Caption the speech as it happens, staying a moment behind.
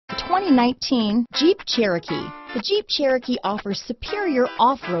2019 Jeep Cherokee. The Jeep Cherokee offers superior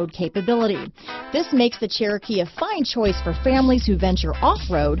off-road capability. This makes the Cherokee a fine choice for families who venture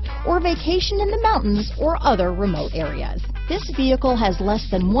off-road or vacation in the mountains or other remote areas. This vehicle has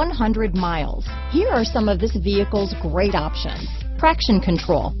less than 100 miles. Here are some of this vehicle's great options: traction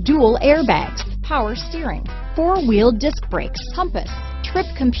control, dual airbags, power steering, four-wheel disc brakes, compass, trip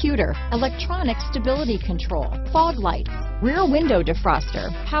computer, electronic stability control, fog lights, rear window defroster,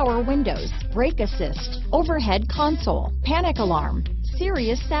 power windows, brake assist, overhead console, panic alarm,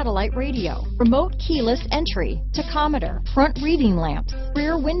 Sirius satellite radio, remote keyless entry, tachometer, front reading lamps,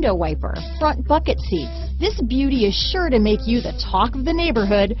 rear window wiper, front bucket seats. This beauty is sure to make you the talk of the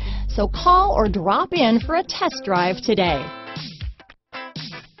neighborhood, so call or drop in for a test drive today.